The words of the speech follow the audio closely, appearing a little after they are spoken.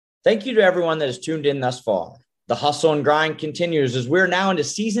Thank you to everyone that has tuned in thus far. The hustle and grind continues as we're now into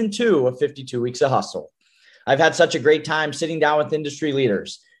season 2 of 52 Weeks of Hustle. I've had such a great time sitting down with industry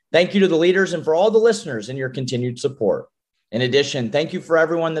leaders. Thank you to the leaders and for all the listeners and your continued support. In addition, thank you for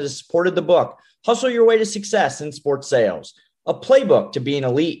everyone that has supported the book, Hustle Your Way to Success in Sports Sales, a playbook to being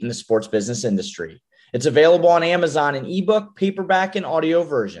elite in the sports business industry. It's available on Amazon in ebook, paperback, and audio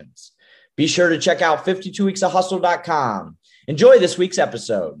versions. Be sure to check out 52weeksofhustle.com. Enjoy this week's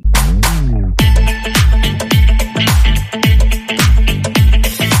episode.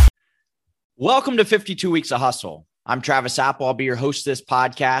 Welcome to 52 Weeks of Hustle. I'm Travis Apple. I'll be your host of this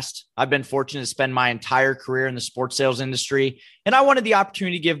podcast. I've been fortunate to spend my entire career in the sports sales industry, and I wanted the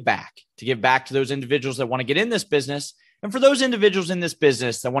opportunity to give back to those individuals that want to get in this business, and for those individuals in this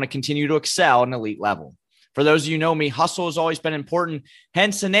business that want to continue to excel at an elite level. For those of you who know me, hustle has always been important,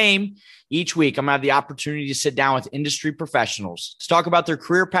 hence the name. Each week, I'm going to have the opportunity to sit down with industry professionals to talk about their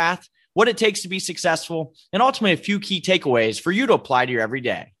career path, what it takes to be successful, and ultimately a few key takeaways for you to apply to your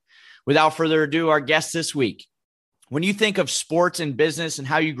everyday. Without further ado, our guest this week. When you think of sports and business and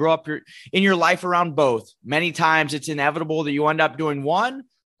how you grow up in your life around both, many times it's inevitable that you end up doing one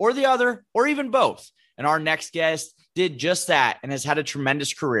or the other, or even both. And our next guest did just that and has had a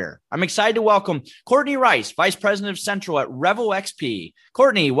tremendous career. I'm excited to welcome Courtney Rice, Vice President of Central at Revel XP.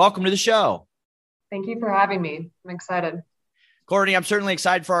 Courtney, welcome to the show. Thank you for having me. I'm excited. Courtney, I'm certainly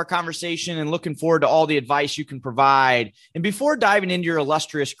excited for our conversation and looking forward to all the advice you can provide. And before diving into your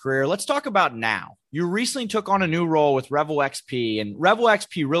illustrious career, let's talk about now. You recently took on a new role with Revel XP, and Revel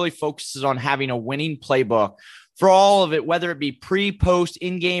XP really focuses on having a winning playbook for all of it, whether it be pre, post,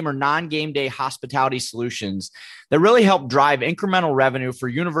 in-game, or non-game day hospitality solutions that really help drive incremental revenue for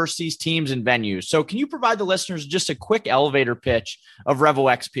universities, teams, and venues. So can you provide the listeners just a quick elevator pitch of Revel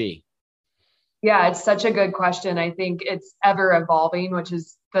XP? Yeah, it's such a good question. I think it's ever evolving, which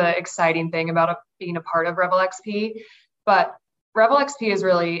is the exciting thing about being a part of Revel XP. But Revel XP is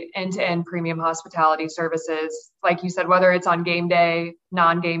really end-to-end premium hospitality services. Like you said, whether it's on game day,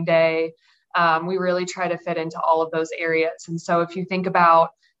 non-game day, we really try to fit into all of those areas. And so if you think about,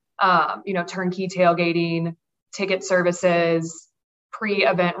 turnkey tailgating, ticket services,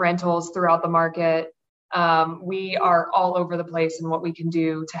 pre-event rentals throughout the market, we are all over the place in what we can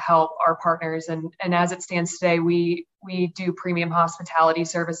do to help our partners. And as it stands today, we do premium hospitality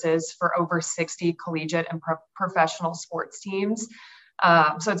services for over 60 collegiate and professional sports teams.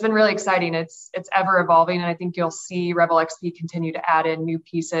 So it's been really exciting. It's ever evolving. And I think you'll see Revel XP continue to add in new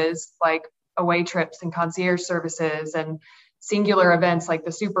pieces like away trips and concierge services and singular events like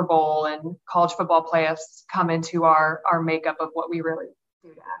the Super Bowl and college football playoffs come into our makeup of what we really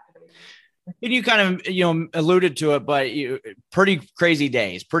do to activate. And you kind of, alluded to it, but pretty crazy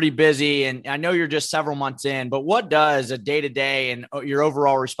days, pretty busy. And I know you're just several months in, but what does a day-to-day and your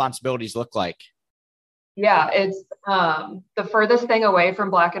overall responsibilities look like? Yeah, it's the furthest thing away from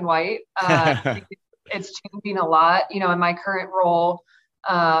black and white. It's changing a lot. In my current role,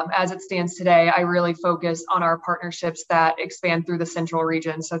 as it stands today, I really focus on our partnerships that expand through the central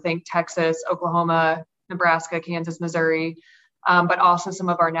region. So think Texas, Oklahoma, Nebraska, Kansas, Missouri, but also some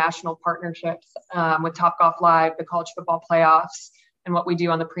of our national partnerships with Topgolf Live, the college football playoffs, and what we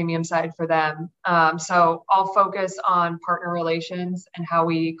do on the premium side for them. So I'll focus on partner relations and how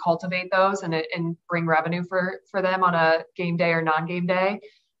we cultivate those and bring revenue for them on a game day or non-game day.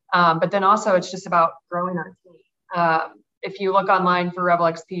 But then also it's just about growing our team. If you look online for Revel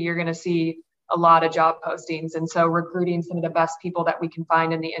XP, you're going to see a lot of job postings. And so recruiting some of the best people that we can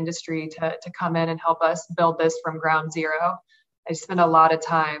find in the industry to come in and help us build this from ground zero. I spend a lot of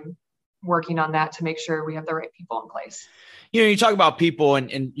time working on that to make sure we have the right people in place. You talk about people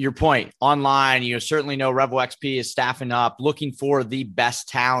and your point online, certainly know Revel XP is staffing up, looking for the best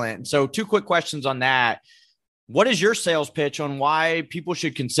talent. So 2 quick questions on that. What is your sales pitch on why people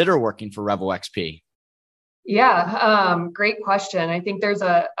should consider working for Revel XP? Yeah, great question. I think there's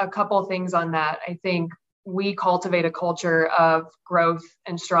a couple things on that. I think we cultivate a culture of growth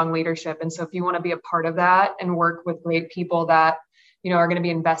and strong leadership. And so if you want to be a part of that and work with great people that, are going to be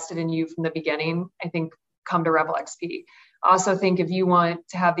invested in you from the beginning, I think come to Revel XP. I also think if you want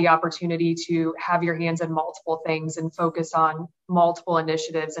to have the opportunity to have your hands in multiple things and focus on multiple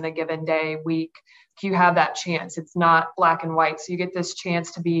initiatives in a given day, week, if you have that chance, it's not black and white. So you get this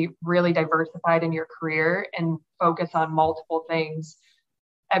chance to be really diversified in your career and focus on multiple things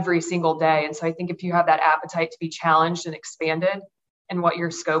every single day. And so I think if you have that appetite to be challenged and expanded in what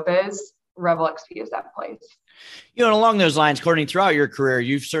your scope is, Revel XP is that place. And along those lines, Courtney, throughout your career,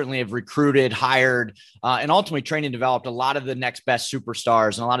 you've certainly have recruited, hired, and ultimately trained and developed a lot of the next best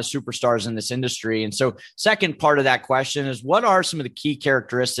superstars and a lot of superstars in this industry. And so second part of that question is, what are some of the key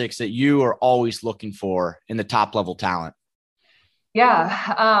characteristics that you are always looking for in the top level talent?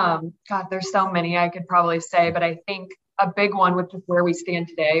 Yeah. God, there's so many I could probably say, but I think a big one with just where we stand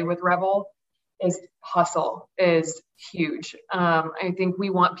today with Revel is hustle is huge. I think we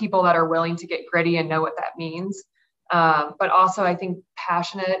want people that are willing to get gritty and know what that means. But also I think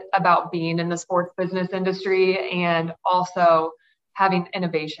passionate about being in the sports business industry and also having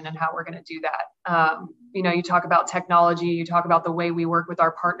innovation in how we're going to do that. You talk about technology, you talk about the way we work with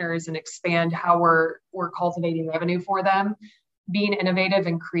our partners and expand how we're cultivating revenue for them. Being innovative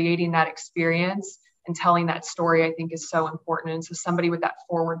and creating that experience and telling that story, I think is so important. And so somebody with that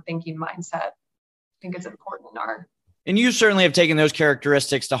forward thinking mindset, I think is important in our. And you certainly have taken those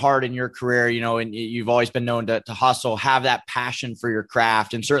characteristics to heart in your career, and you've always been known to hustle, have that passion for your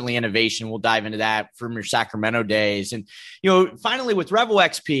craft, and certainly innovation. We'll dive into that from your Sacramento days. And, finally with Revel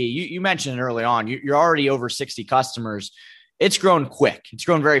XP, you mentioned it early on, you're already over 60 customers. It's grown quick. It's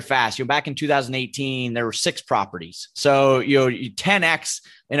grown very fast. Back in 2018, there were 6 properties. So, you 10X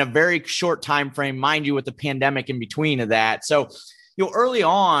in a very short time frame, mind you, with the pandemic in between of that. So, early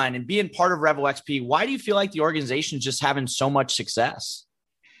on and being part of Revel XP, why do you feel like the organization is just having so much success?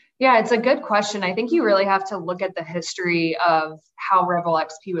 Yeah, it's a good question. I think you really have to look at the history of how Revel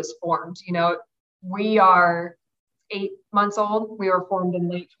XP was formed. We are 8 months old. We were formed in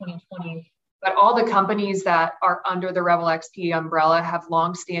late 2020, but all the companies that are under the Revel XP umbrella have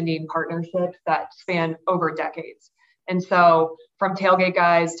longstanding partnerships that span over decades. And so from Tailgate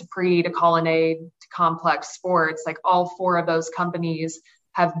Guys to Pre to Colonnade to Complex Sports, like all 4 of those companies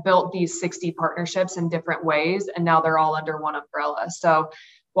have built these 60 partnerships in different ways. And now they're all under one umbrella. So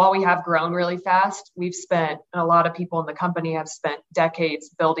while we have grown really fast, we've spent, and a lot of people in the company have spent decades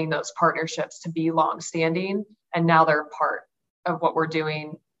building those partnerships to be longstanding. And now they're part of what we're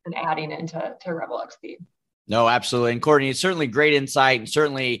doing and adding into Revel XP. No, absolutely. And Courtney, it's certainly great insight and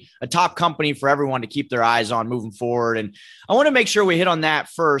certainly a top company for everyone to keep their eyes on moving forward. And I want to make sure we hit on that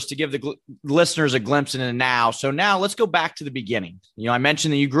first to give the listeners a glimpse into now. So now let's go back to the beginning. I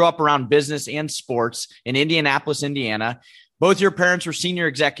mentioned that you grew up around business and sports in Indianapolis, Indiana. Both your parents were senior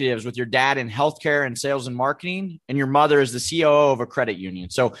executives, with your dad in healthcare and sales and marketing, and your mother is the COO of a credit union.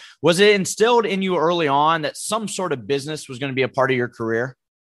 So was it instilled in you early on that some sort of business was going to be a part of your career?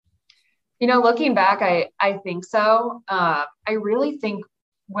 Looking back, I think so. I really think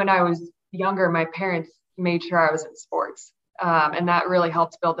when I was younger, my parents made sure I was in sports. And that really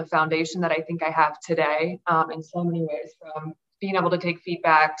helped build the foundation that I think I have today in so many ways, from being able to take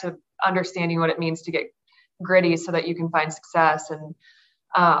feedback to understanding what it means to get gritty so that you can find success. And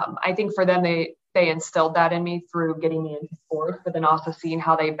I think for them, they instilled that in me through getting me into sports, but then also seeing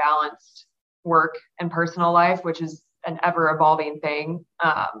how they balanced work and personal life, which is an ever evolving thing,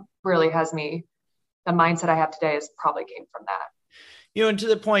 really has me, the mindset I have today is probably came from that. And to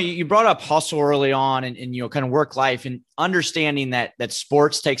the point, you brought up hustle early on and kind of work life, and understanding that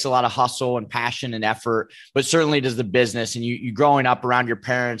sports takes a lot of hustle and passion and effort, but certainly does the business. And you growing up around your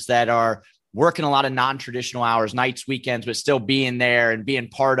parents that are working a lot of non-traditional hours, nights, weekends, but still being there and being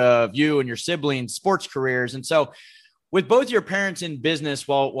part of you and your siblings' sports careers. And so with both your parents in business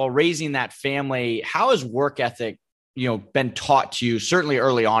while raising that family, how has work ethic been taught to you, certainly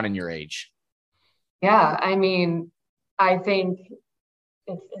early on in your age? Yeah, I think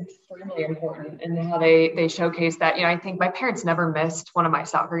it's extremely important in how they showcase that. I think my parents never missed one of my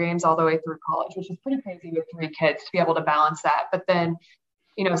soccer games all the way through college, which is pretty crazy with 3 kids to be able to balance that. But then,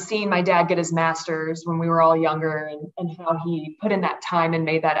 seeing my dad get his master's when we were all younger and how he put in that time and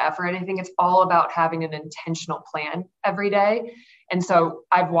made that effort. And I think it's all about having an intentional plan every day. And so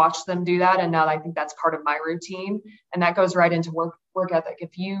I've watched them do that. And now I think that's part of my routine. And that goes right into work ethic.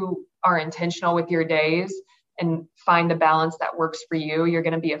 If you are intentional with your days and find the balance that works for you, you're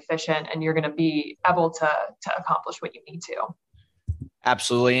going to be efficient and you're going to be able to accomplish what you need to.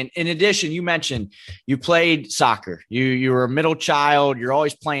 Absolutely. And in addition, you mentioned you played soccer. You were a middle child. You're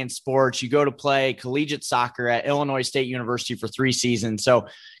always playing sports. You go to play collegiate soccer at Illinois State University for 3 seasons. So a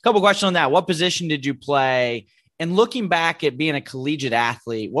couple of questions on that. What position did you play? And looking back at being a collegiate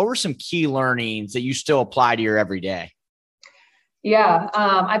athlete, what were some key learnings that you still apply to your everyday? Yeah,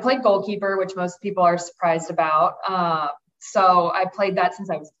 I played goalkeeper, which most people are surprised about. So I played that since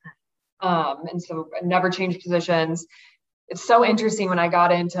I was 10. And so I never changed positions. It's so interesting. When I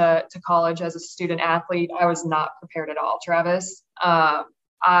got into college as a student athlete, I was not prepared at all, Travis.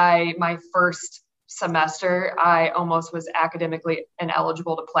 My first semester, I almost was academically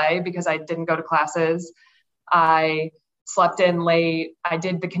ineligible to play because I didn't go to classes. I slept in late. I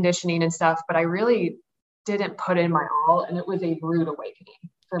did the conditioning and stuff, but I really didn't put in my all. And it was a rude awakening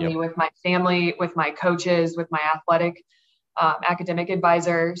for me with my family, with my coaches, with my athletic academic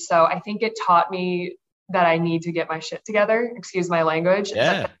advisor. So I think it taught me that I need to get my shit together. Excuse my language.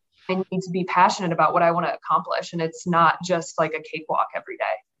 Yeah. I need to be passionate about what I want to accomplish. And it's not just like a cakewalk every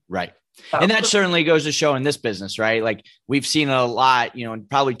day. Right. And that certainly goes to show in this business, right? Like we've seen a lot, and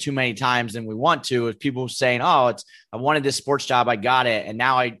probably too many times than we want to, is people saying, I wanted this sports job. I got it. And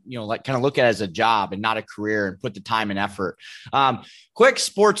now I, like kind of look at it as a job and not a career and put the time and effort. Quick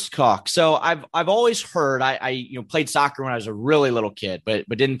sports talk. So I've always heard, I played soccer when I was a really little kid, but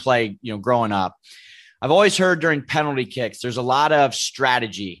didn't play, growing up. I've always heard during penalty kicks, there's a lot of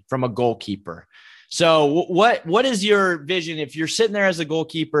strategy from a goalkeeper. So what is your vision? If you're sitting there as a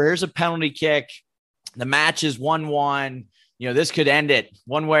goalkeeper, here's a penalty kick, the match is 1-1, this could end it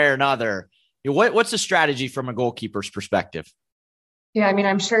one way or another. What's the strategy from a goalkeeper's perspective? Yeah, I mean,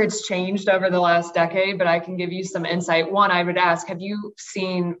 I'm sure it's changed over the last decade, but I can give you some insight. One, I would ask, have you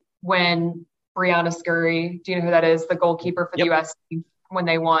seen when Brianna Scurry, do you know who that is, the goalkeeper for the U.S. team, when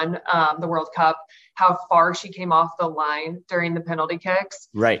they won the World Cup, how far she came off the line during the penalty kicks?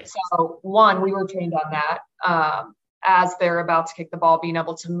 Right. So one, we were trained on that as they're about to kick the ball, being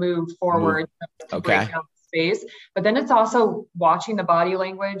able to move forward to break down space. But then it's also watching the body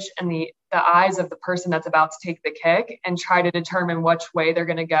language and the eyes of the person that's about to take the kick and try to determine which way they're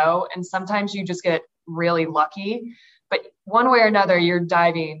going to go. And sometimes you just get really lucky, but one way or another, you're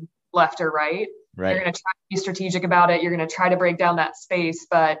diving left or right. You're going to try to be strategic about it. You're going to try to break down that space.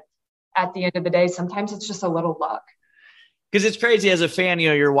 But at the end of the day, sometimes it's just a little luck. Because it's crazy as a fan,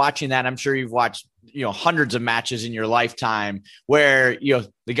 you're watching that. I'm sure you've watched, hundreds of matches in your lifetime where,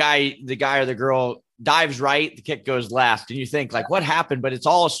 the guy or the girl dives right, the kick goes left, and you think like, what happened? But it's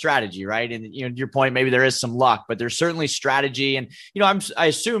all a strategy, right? And your point, maybe there is some luck, but there's certainly strategy. And I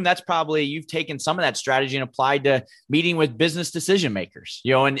assume that's probably you've taken some of that strategy and applied to meeting with business decision makers,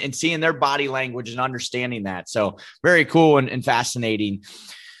 and seeing their body language and understanding that. So very cool and fascinating.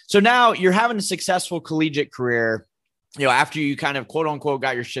 So now you're having a successful collegiate career, after you kind of quote unquote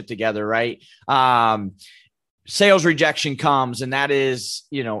got your shit together, right? Sales rejection comes, and that is,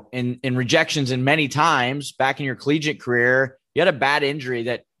 in rejections, and many times back in your collegiate career, you had a bad injury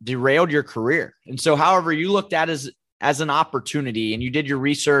that derailed your career. And so, however, you looked at it as an opportunity, and you did your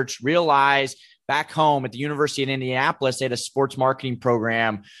research, realized back home at the University of Indianapolis, they had a sports marketing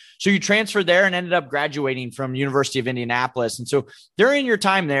program. So you transferred there and ended up graduating from University of Indianapolis. And so during your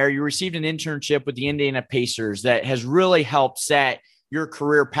time there, you received an internship with the Indiana Pacers that has really helped set your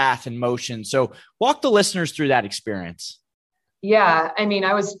career path in motion. So walk the listeners through that experience. Yeah. I mean,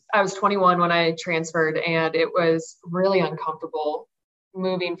 I was 21 when I transferred, and it was really uncomfortable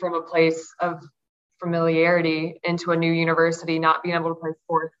moving from a place of familiarity into a new university, not being able to play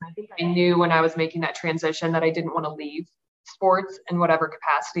sports. And I think I knew when I was making that transition that I didn't want to leave sports in whatever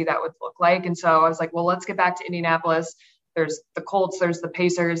capacity that would look like. And so I was like, well, let's get back to Indianapolis. There's the Colts, there's the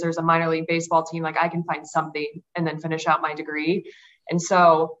Pacers, there's a minor league baseball team. Like I can find something and then finish out my degree. And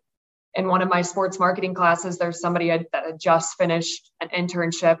so in one of my sports marketing classes, there's somebody that had just finished an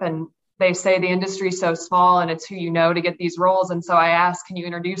internship, and they say the industry's so small and it's who you know to get these roles. And so I asked, can you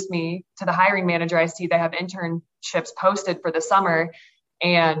introduce me to the hiring manager? I see they have internships posted for the summer.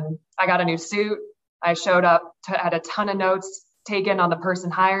 And I got a new suit. I showed up, had a ton of notes taken on the person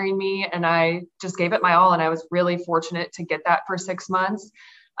hiring me, and I just gave it my all. And I was really fortunate to get that for 6 months.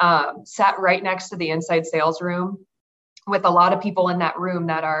 Sat right next to the inside sales room with a lot of people in that room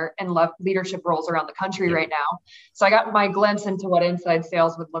that are in leadership roles around the country right now. So I got my glimpse into what inside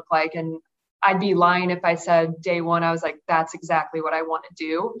sales would look like. And I'd be lying if I said day one, I was like, that's exactly what I want to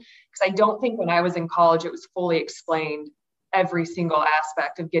do. Because I don't think when I was in college, it was fully explained every single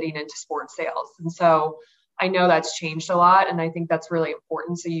aspect of getting into sports sales. And so I know that's changed a lot. And I think that's really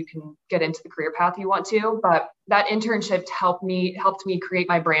important so you can get into the career path you want to. But that internship helped me create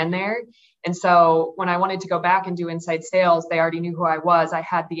my brand there. And so when I wanted to go back and do inside sales, they already knew who I was. I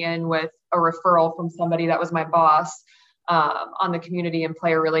had the in with a referral from somebody that was my boss on the community and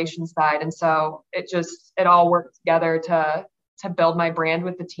player relations side. And so it all worked together to build my brand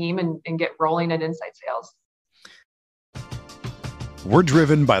with the team and get rolling at inside sales. We're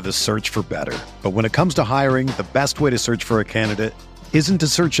driven by the search for better. But when it comes to hiring, the best way to search for a candidate isn't to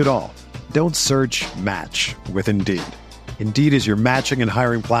search at all. Don't search, match with Indeed. Indeed is your matching and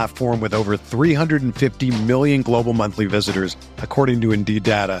hiring platform with over 350 million global monthly visitors, according to Indeed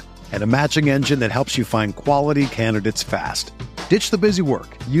data, and a matching engine that helps you find quality candidates fast. Ditch the busy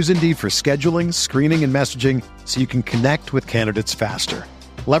work. Use Indeed for scheduling, screening, and messaging so you can connect with candidates faster.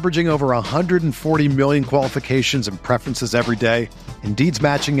 Leveraging over 140 million qualifications and preferences every day, Indeed's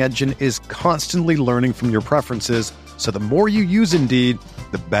matching engine is constantly learning from your preferences, so the more you use Indeed,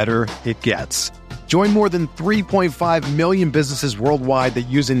 the better it gets. Join more than 3.5 million businesses worldwide that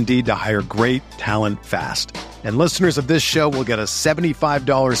use Indeed to hire great talent fast. And listeners of this show will get a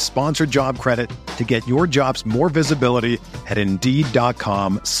 $75 sponsored job credit to get your jobs more visibility at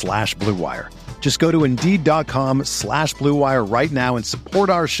Indeed.com/Blue Wire. Just go to Indeed.com/Blue Wire right now and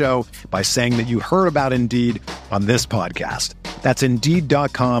support our show by saying that you heard about Indeed on this podcast. That's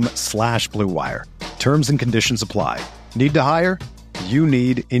Indeed.com/Blue Wire. Terms and conditions apply. Need to hire? You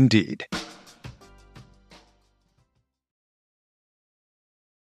need Indeed.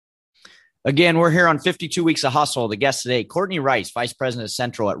 Again, we're here on 52 Weeks of Hustle. The guest today, Courtney Rice, Vice President of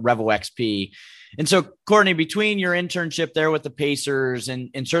Central at Revel XP. And so, Courtney, between your internship there with the Pacers and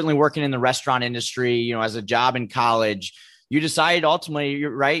certainly working in the restaurant industry, as a job in college, you decided ultimately,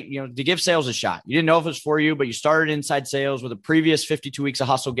 you're right, to give sales a shot. You didn't know if it was for you, but you started inside sales with a previous 52 Weeks of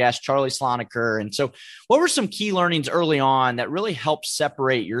Hustle guest, Charlie Sloniker. And so what were some key learnings early on that really helped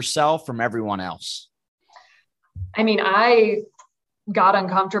separate yourself from everyone else? I got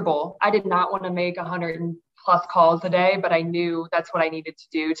uncomfortable. I did not want to make 100+ calls a day, but I knew that's what I needed to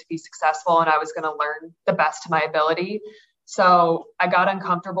do to be successful. And I was going to learn the best of my ability. So I got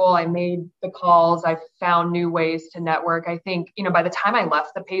uncomfortable. I made the calls. I found new ways to network. I think, by the time I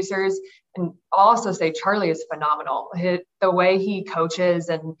left the Pacers, and I'll also say Charlie is phenomenal. The way he coaches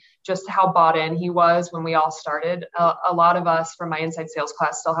and just how bought in he was when we all started, a lot of us from my inside sales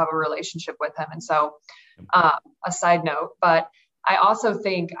class still have a relationship with him. And so a side note, but I also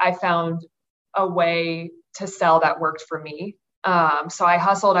think I found a way to sell that worked for me. So I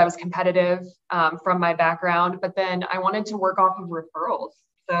hustled, I was competitive from my background, but then I wanted to work off of referrals.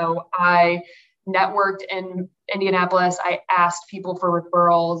 So I networked in Indianapolis. I asked people for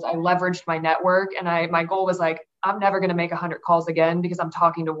referrals. I leveraged my network, and my goal was I'm never going to make 100 calls again because I'm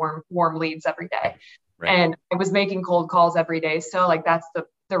talking to warm leads every day. Right. And I was making cold calls every day. So that's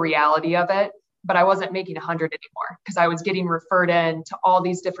the reality of it. But I wasn't making 100 anymore because I was getting referred in to all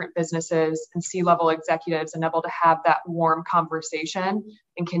these different businesses and C-level executives and able to have that warm conversation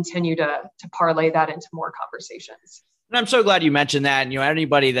and continue to parlay that into more conversations. And I'm so glad you mentioned that. And,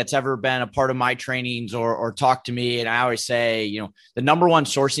 anybody that's ever been a part of my trainings or talked to me, and I always say, the number one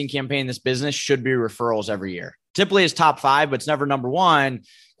sourcing campaign in this business should be referrals every year. Typically it's top 5, but it's never number 1,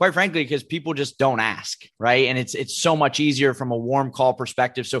 quite frankly, because people just don't ask, right? And it's so much easier from a warm call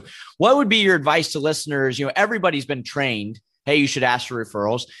perspective. So what would be your advice to listeners? Everybody's been trained, hey, you should ask for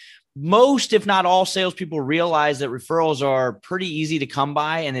referrals. Most, if not all, salespeople realize that referrals are pretty easy to come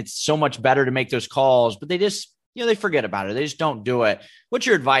by, and it's so much better to make those calls, but they just, they forget about it. They just don't do it. What's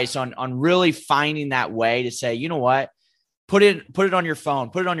your advice on really finding that way to say, you know what? Put it on your phone,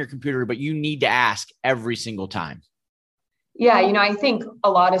 put it on your computer, but you need to ask every single time. Yeah. I think a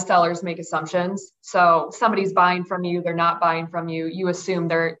lot of sellers make assumptions. So somebody's buying from you, they're not buying from you. You assume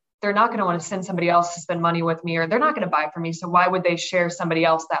they're not going to want to send somebody else to spend money with me, or they're not going to buy from me. So why would they share somebody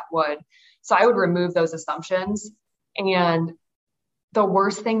else that would? So I would remove those assumptions. And the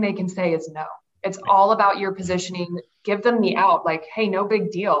worst thing they can say is no. It's all about your positioning. Give them the out. Hey, no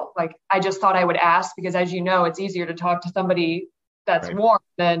big deal. I just thought I would ask because, as you know, it's easier to talk to somebody that's warm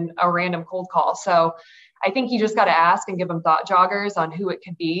than a random cold call. So I think you just got to ask and give them thought joggers on who it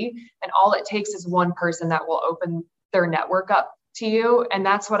could be. And all it takes is one person that will open their network up to you. And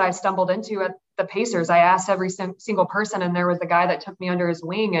that's what I stumbled into at the Pacers. I asked every single person, and there was a guy that took me under his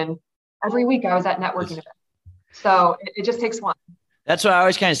wing. And every week I was at networking events. So it just takes one. That's what I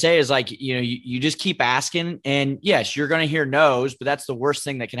always kind of say is you just keep asking, and yes, you're going to hear no's, but that's the worst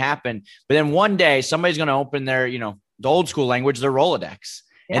thing that can happen. But then one day somebody's going to open their, the old school language, their Rolodex,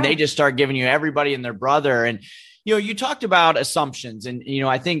 and they just start giving you everybody and their brother. And, you talked about assumptions, and,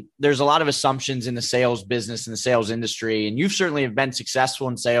 I think there's a lot of assumptions in the sales business and the sales industry, and you've certainly have been successful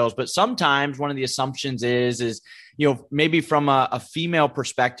in sales, but sometimes one of the assumptions is, maybe from a female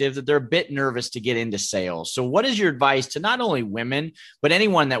perspective, that they're a bit nervous to get into sales. So what is your advice to not only women, but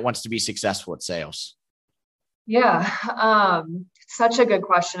anyone that wants to be successful at sales? Yeah. Such a good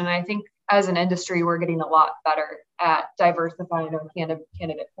question. And I think as an industry, we're getting a lot better at diversifying our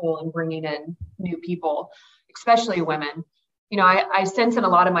candidate pool and bringing in new people, especially women. I sense in a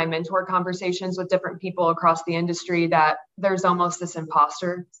lot of my mentor conversations with different people across the industry that there's almost this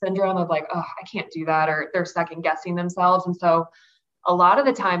imposter syndrome of I can't do that, or they're second guessing themselves. And so a lot of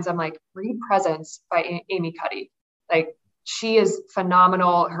the times I'm read Presence by Amy Cuddy. she is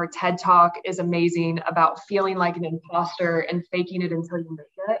phenomenal. Her TED Talk is amazing about feeling like an imposter and faking it until you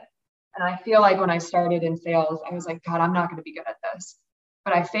make it. And I feel like when I started in sales, I was like, God, I'm not going to be good at this.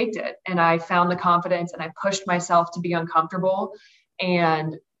 But I faked it and I found the confidence and I pushed myself to be uncomfortable.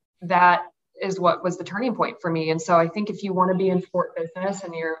 And that is what was the turning point for me. And so I think if you want to be in sport business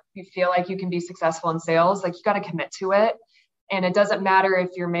and you feel like you can be successful in sales, like you got to commit to it. And it doesn't matter if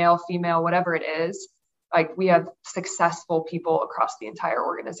you're male, female, whatever it is. Like we have successful people across the entire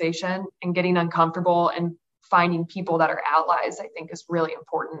organization, and getting uncomfortable and finding people that are allies, I think is really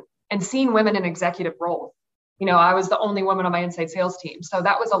important. And seeing women in executive roles. You know, I was the only woman on my inside sales team. So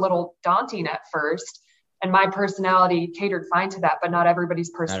that was a little daunting at first. And my personality catered fine to that, but not everybody's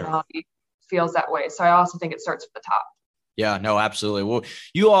personality feels that way. So I also think it starts at the top. Yeah, no, absolutely. Well,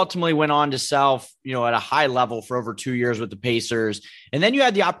 you ultimately went on to sell, at a high level for over 2 years with the Pacers. And then you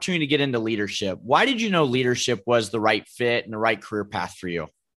had the opportunity to get into leadership. Why did you know leadership was the right fit and the right career path for you?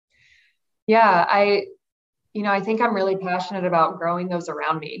 Yeah, I think I'm really passionate about growing those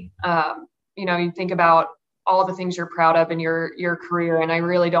around me. You think about all the things you're proud of in your career. And I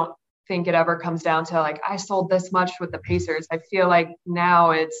really don't think it ever comes down to like, I sold this much with the Pacers. I feel like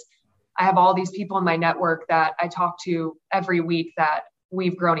now I have all these people in my network that I talk to every week that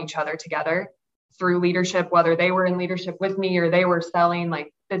we've grown each other together through leadership, whether they were in leadership with me or they were selling,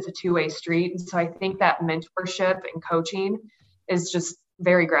 like it's a two-way street. And so I think that mentorship and coaching is just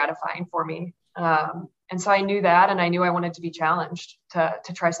very gratifying for me. And so I knew that, and I knew I wanted to be challenged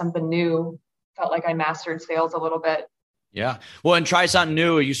to try something new. Felt like I mastered sales a little bit. Yeah. Well, and try something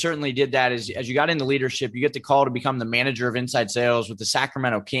new. You certainly did that as you got into leadership. You get the call to become the manager of inside sales with the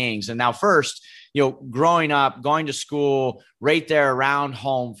Sacramento Kings. And now first, growing up, going to school right there around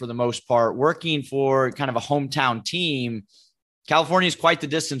home for the most part, working for kind of a hometown team. California is quite the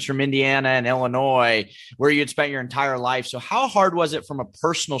distance from Indiana and Illinois, where you had spent your entire life. So how hard was it from a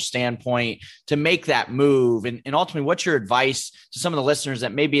personal standpoint to make that move? And ultimately, what's your advice to some of the listeners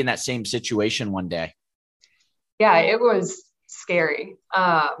that may be in that same situation one day? Yeah, it was scary.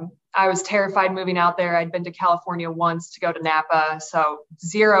 I was terrified moving out there. I'd been to California once to go to Napa. So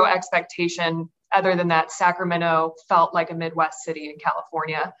zero expectation other than that Sacramento felt like a Midwest city in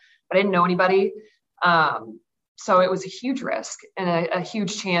California, but I didn't know anybody. So it was a huge risk and a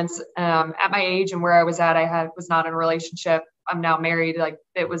huge chance. At my age and where I was at, was not in a relationship. I'm now married. Like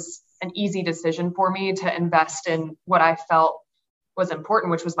it was an easy decision for me to invest in what I felt was important,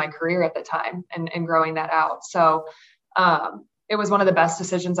 which was my career at the time and growing that out. So it was one of the best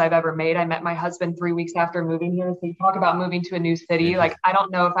decisions I've ever made. I met my husband 3 weeks after moving here. So you talk about moving to a new city. Like, I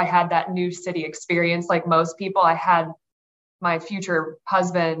don't know if I had that new city experience like most people. I had my future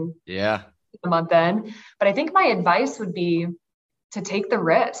husband a month in, but I think my advice would be to take the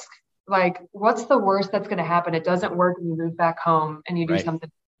risk. Like, what's the worst that's going to happen? It doesn't work and you move back home and you do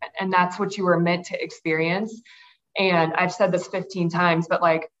something, and that's what you were meant to experience. And I've said this 15 times, but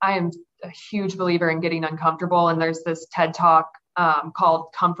like, I am a huge believer in getting uncomfortable. And there's this TED Talk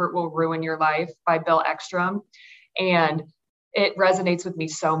called Comfort Will Ruin Your Life by Bill Ekstrom. And it resonates with me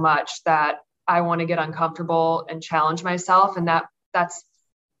so much that I want to get uncomfortable and challenge myself. And that's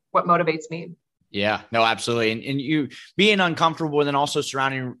what motivates me. Yeah, no, absolutely. And you being uncomfortable and then also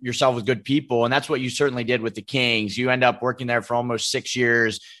surrounding yourself with good people. And that's what you certainly did with the Kings. You end up working there for almost 6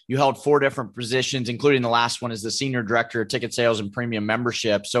 years. You held 4 different positions, including the last one as the senior director of ticket sales and premium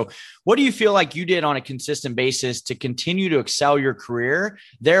membership. So what do you feel like you did on a consistent basis to continue to excel your career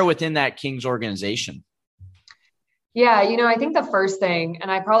there within that Kings organization? Yeah, I think the first thing, and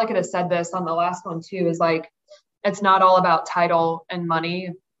I probably could have said this on the last one too, is like, it's not all about title and money.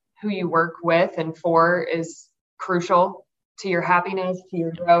 Who you work with and for is crucial to your happiness, to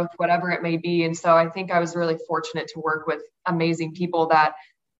your growth, whatever it may be. And so I think I was really fortunate to work with amazing people that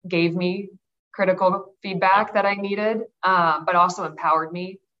gave me critical feedback that I needed, but also empowered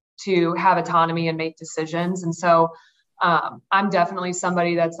me to have autonomy and make decisions. And so I'm definitely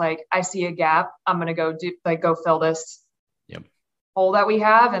somebody that's like, I see a gap, I'm going to go fill this hole that we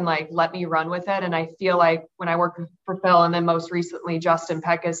have and like, let me run with it. And I feel like when I worked for Phil and then most recently Justin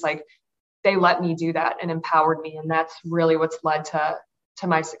Peckus, like they let me do that and empowered me. And that's really what's led to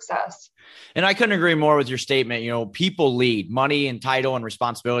my success. And I couldn't agree more with your statement. People lead. Money and title and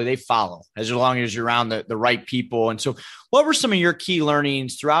responsibility, they follow as long as you're around the right people. And so what were some of your key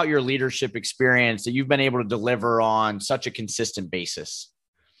learnings throughout your leadership experience that you've been able to deliver on such a consistent basis?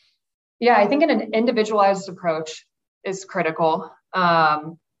 Yeah, I think an individualized approach is critical.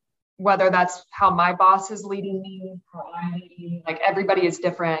 Whether that's how my boss is leading me, how I'm leading, like everybody is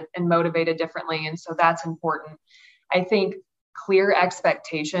different and motivated differently. And so that's important. I think clear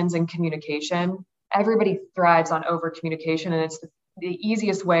expectations and communication everybody thrives on over communication, and it's the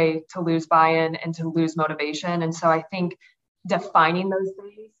easiest way to lose buy-in and to lose motivation. And so I think defining those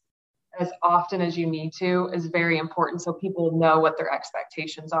things as often as you need to is very important, so people know what their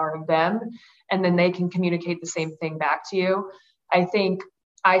expectations are of them, and then they can communicate the same thing back to you. I think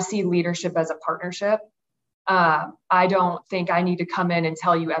I see leadership as a partnership. I don't think I need to come in and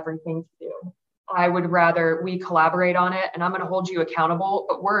tell you everything to do. I would rather we collaborate on it, and I'm going to hold you accountable,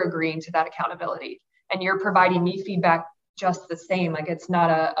 but we're agreeing to that accountability, and you're providing me feedback just the same. Like, it's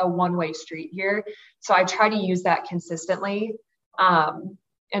not a one-way street here. So I try to use that consistently.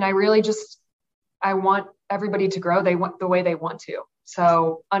 And I really I want everybody to grow. They want the way they want to.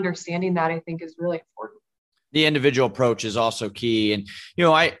 So understanding that, I think, is really important. The individual approach is also key. And,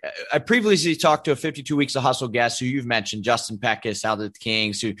 I previously talked to a 52 Weeks of Hustle guest who you've mentioned, Justin Peckus out at the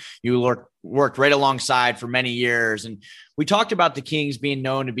Kings, who you worked right alongside for many years. And we talked about the Kings being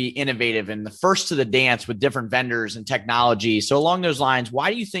known to be innovative and the first to the dance with different vendors and technology. So along those lines, why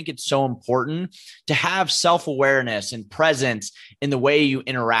do you think it's so important to have self-awareness and presence in the way you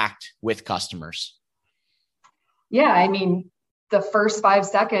interact with customers? Yeah, I mean, the first 5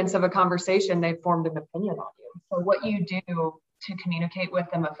 seconds of a conversation, they've formed an opinion on you. So what you do to communicate with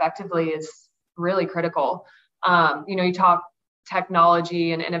them effectively is really critical. You talk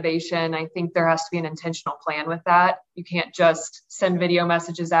technology and innovation. I think there has to be an intentional plan with that. You can't just send video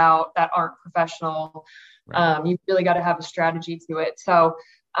messages out that aren't professional. Right. You really got to have a strategy to it. So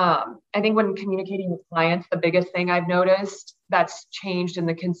I think when communicating with clients, the biggest thing I've noticed that's changed in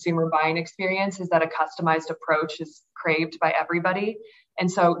the consumer buying experience is that a customized approach is craved by everybody. And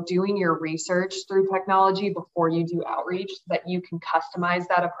so doing your research through technology before you do outreach so that you can customize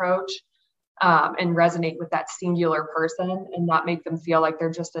that approach and resonate with that singular person and not make them feel like they're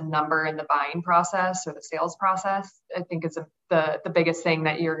just a number in the buying process or the sales process, I think is the biggest thing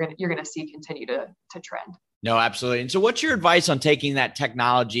that you're gonna see continue to trend. No, absolutely. And so what's your advice on taking that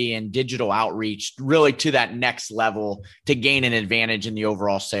technology and digital outreach really to that next level to gain an advantage in the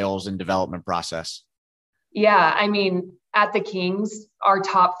overall sales and development process? Yeah, I mean, at the Kings, our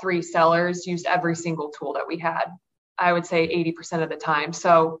top 3 sellers used every single tool that we had, I would say 80% of the time.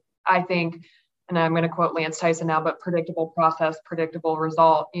 So I think, and I'm going to quote Lance Tyson now, but predictable process, predictable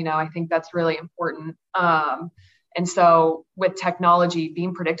result, I think that's really important. And so with technology,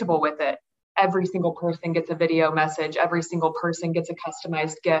 being predictable with it, every single person gets a video message. Every single person gets a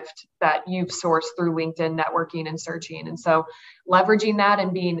customized gift that you've sourced through LinkedIn networking and searching. And so leveraging that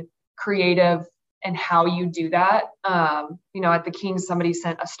and being creative and how you do that. At the Kings, somebody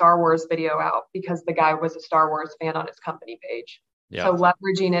sent a Star Wars video out because the guy was a Star Wars fan on his company page. Yeah. So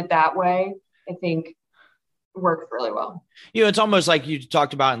leveraging it that way, I think works really well. It's almost like you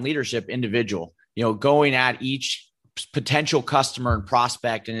talked about in leadership, individual, going at each potential customer and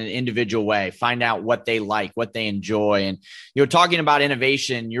prospect in an individual way, find out what they like, what they enjoy. And, talking about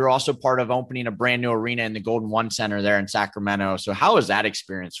innovation, you're also part of opening a brand new arena in the Golden One Center there in Sacramento. So how was that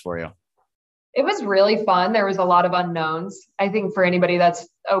experience for you? It was really fun. There was a lot of unknowns. I think for anybody that's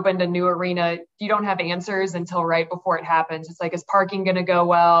opened a new arena, you don't have answers until right before it happens. It's like, is parking going to go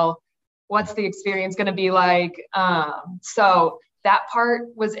well? What's the experience going to be like? So that part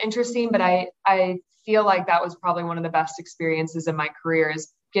was interesting, but I feel like that was probably one of the best experiences in my career,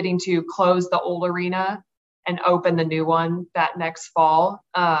 is getting to close the old arena and open the new one that next fall.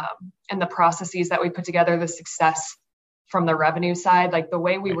 And the processes that we put together, the success from the revenue side, like the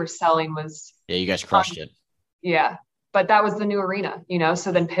way we were selling was. Yeah, you guys crushed it. Yeah. But that was the new arena,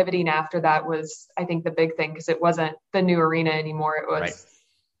 so then pivoting after that was, I think, the big thing, because it wasn't the new arena anymore. It was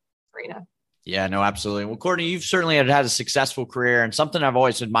arena. Yeah, no, absolutely. Well, Courtney, you've certainly had a successful career, and something I've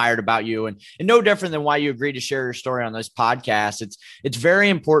always admired about you, and no different than why you agreed to share your story on this podcast. It's very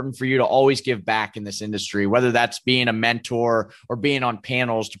important for you to always give back in this industry, whether that's being a mentor or being on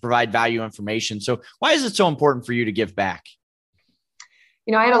panels to provide value information. So why is it so important for you to give back?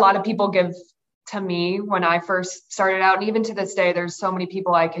 I had a lot of people give to me when I first started out. And even to this day, there's so many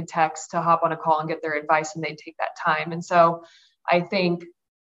people I could text to hop on a call and get their advice, and they take that time. And so I think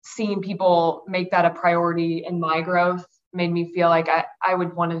seeing people make that a priority in my growth made me feel like I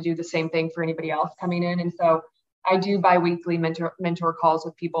would want to do the same thing for anybody else coming in. And so I do biweekly mentor calls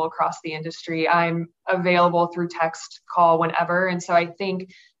with people across the industry. I'm available through text call whenever. And so I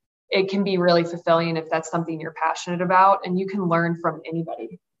think it can be really fulfilling if that's something you're passionate about, and you can learn from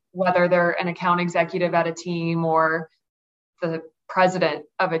anybody, whether they're an account executive at a team or the president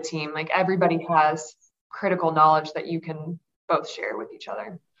of a team. Like, everybody has critical knowledge that you can both share with each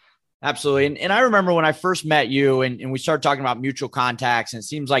other. Absolutely. And I remember when I first met you and we started talking about mutual contacts, and it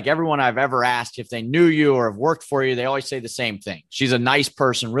seems like everyone I've ever asked if they knew you or have worked for you, they always say the same thing. She's a nice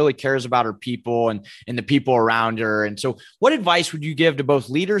person, really cares about her people and the people around her. And so what advice would you give to both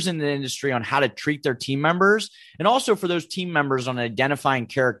leaders in the industry on how to treat their team members, and also for those team members on identifying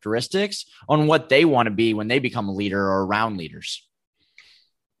characteristics on what they want to be when they become a leader or around leaders?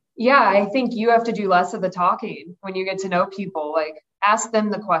 Yeah, I think you have to do less of the talking when you get to know people. Like, ask them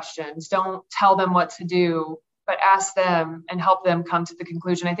the questions. Don't tell them what to do, but ask them and help them come to the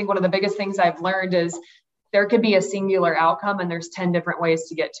conclusion. I think one of the biggest things I've learned is there could be a singular outcome and there's 10 different ways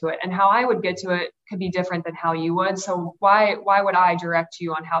to get to it. And how I would get to it could be different than how you would. So why would I direct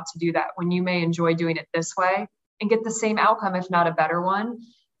you on how to do that when you may enjoy doing it this way and get the same outcome, if not a better one?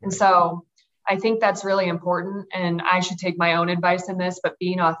 And so I think that's really important, and I should take my own advice in this, but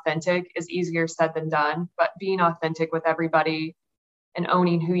being authentic is easier said than done. But being authentic with everybody and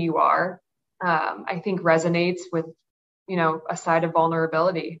owning who you are, I think resonates with, a side of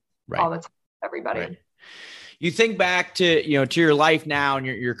vulnerability all the time, everybody. Right. You think back to, to your life now and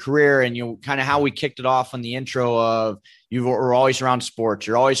your career, and kind of how we kicked it off on the intro of you were always around sports,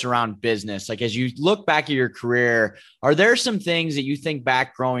 you're always around business. Like, as you look back at your career, are there some things that you think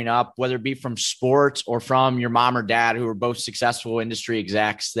back growing up, whether it be from sports or from your mom or dad, who were both successful industry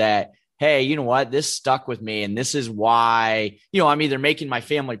execs, that, hey, you know what, this stuck with me and this is why, I'm either making my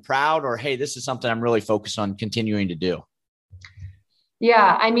family proud, or, hey, this is something I'm really focused on continuing to do?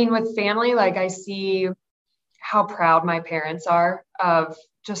 Yeah. I mean, with family, like, I see how proud my parents are of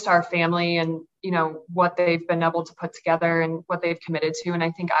just our family and, what they've been able to put together and what they've committed to. And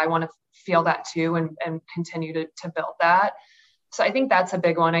I think I want to feel that too, and continue to build that. So I think that's a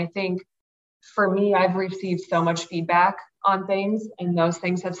big one. I think for me, I've received so much feedback on things, and those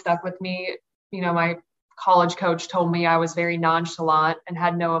things have stuck with me. My college coach told me I was very nonchalant and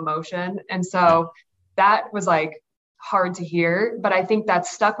had no emotion. And so that was like hard to hear, but I think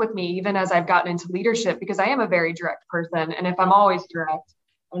that's stuck with me even as I've gotten into leadership, because I am a very direct person. And if I'm always direct,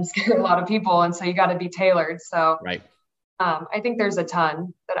 I'm scared a lot of people. And so you got to be tailored. So right. I think there's a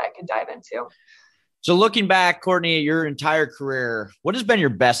ton that I could dive into. So looking back, Courtney, at your entire career, what has been your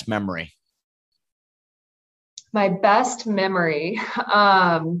best memory? My best memory,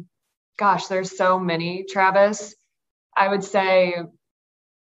 gosh, there's so many, Travis. I would say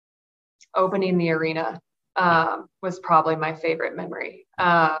opening the arena was probably my favorite memory.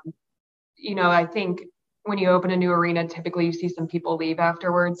 I think when you open a new arena, typically you see some people leave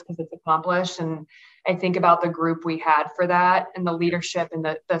afterwards because it's accomplished. And I think about the group we had for that and the leadership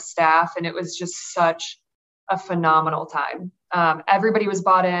and the staff. And it was just such a phenomenal time. Everybody was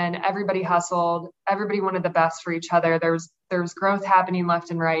bought in, everybody hustled, everybody wanted the best for each other. There was growth happening left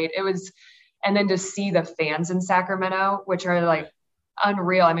and right. And then to see the fans in Sacramento, which are like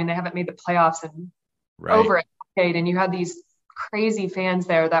unreal. I mean, they haven't made the playoffs in over a decade, and you had these crazy fans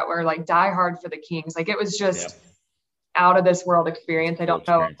there that were like diehard for the Kings. Like, it was just out of this world experience. I don't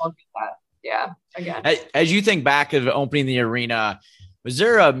know if I'll get that. Yeah. Again, as you think back of opening the arena, was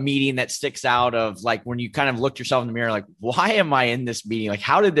there a meeting that sticks out of like when you kind of looked yourself in the mirror, like, why am I in this meeting? Like,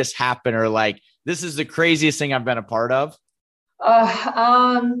 how did this happen? Or like, this is the craziest thing I've been a part of?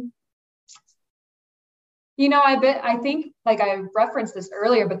 I think like I referenced this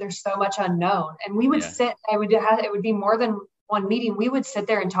earlier, but there's so much unknown, and we would sit, it would be more than one meeting. We would sit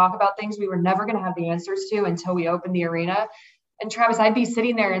there and talk about things we were never going to have the answers to until we opened the arena. And Travis, I'd be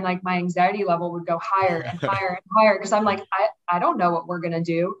sitting there and like my anxiety level would go higher and higher and higher, because I'm like, I don't know what we're going to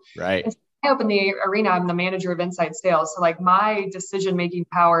do. Right. And so I opened the arena. I'm the manager of inside sales. So like my decision-making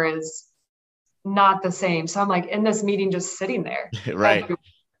power is not the same. So I'm like in this meeting, just sitting there. Right.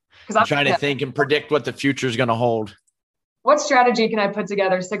 Because I'm trying to think and predict what the future is going to hold. What strategy can I put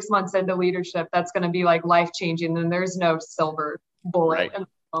together 6 months into leadership that's going to be like life-changing? And there's no silver bullet in the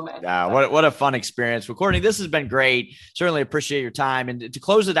moment. Yeah, what a fun experience. Well, Courtney, this has been great. Certainly appreciate your time. And to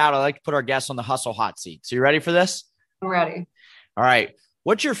close it out, I'd like to put our guests on the hustle hot seat. So you ready for this? I'm ready. All right.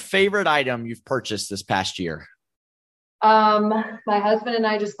 What's your favorite item you've purchased this past year? My husband and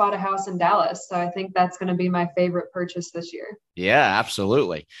I just bought a house in Dallas. So I think that's going to be my favorite purchase this year. Yeah,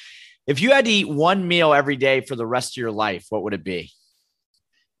 absolutely. If you had to eat one meal every day for the rest of your life, what would it be?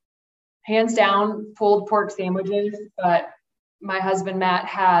 Hands down, pulled pork sandwiches. But my husband, Matt,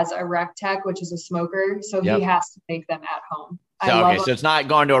 has a RecTech, which is a smoker. So he has to make them at home. So it's not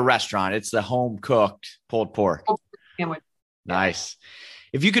going to a restaurant. It's the home cooked pulled pork. Sandwich. Nice.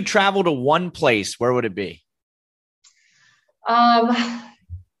 If you could travel to one place, where would it be?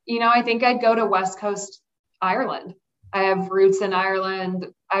 I think I'd go to West Coast Ireland. I have roots in Ireland.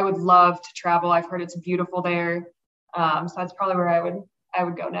 I would love to travel. I've heard it's beautiful there. So that's probably where I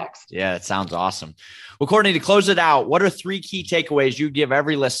would go next. Yeah, that sounds awesome. Well, Courtney, to close it out, what are 3 key takeaways you'd give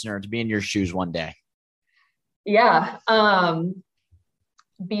every listener to be in your shoes one day? Yeah.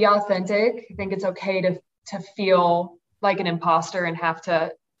 Be authentic. I think it's okay to feel like an imposter and have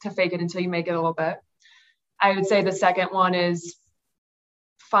to fake it until you make it a little bit. I would say the second one is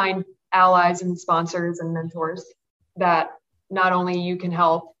find allies and sponsors and mentors that not only you can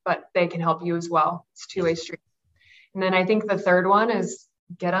help, but they can help you as well. It's a two-way street. And then I think the third one is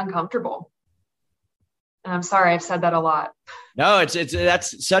get uncomfortable. And I'm sorry, I've said that a lot. No,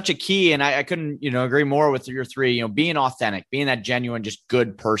 that's such a key. And I couldn't, agree more with your 3, being authentic, being that genuine, just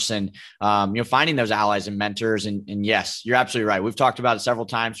good person, finding those allies and mentors. And yes, you're absolutely right. We've talked about it several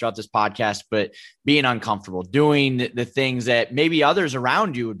times throughout this podcast, but being uncomfortable, doing the things that maybe others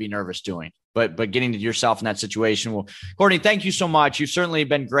around you would be nervous doing, but getting to yourself in that situation. Well, Courtney, thank you so much. You've certainly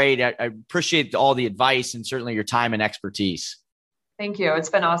been great. I appreciate all the advice and certainly your time and expertise. Thank you. It's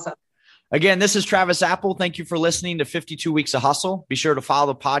been awesome. Again, this is Travis Apple. Thank you for listening to 52 Weeks of Hustle. Be sure to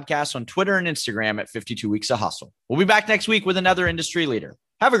follow the podcast on Twitter and Instagram at 52 Weeks of Hustle. We'll be back next week with another industry leader.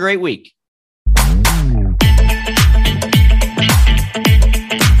 Have a great week.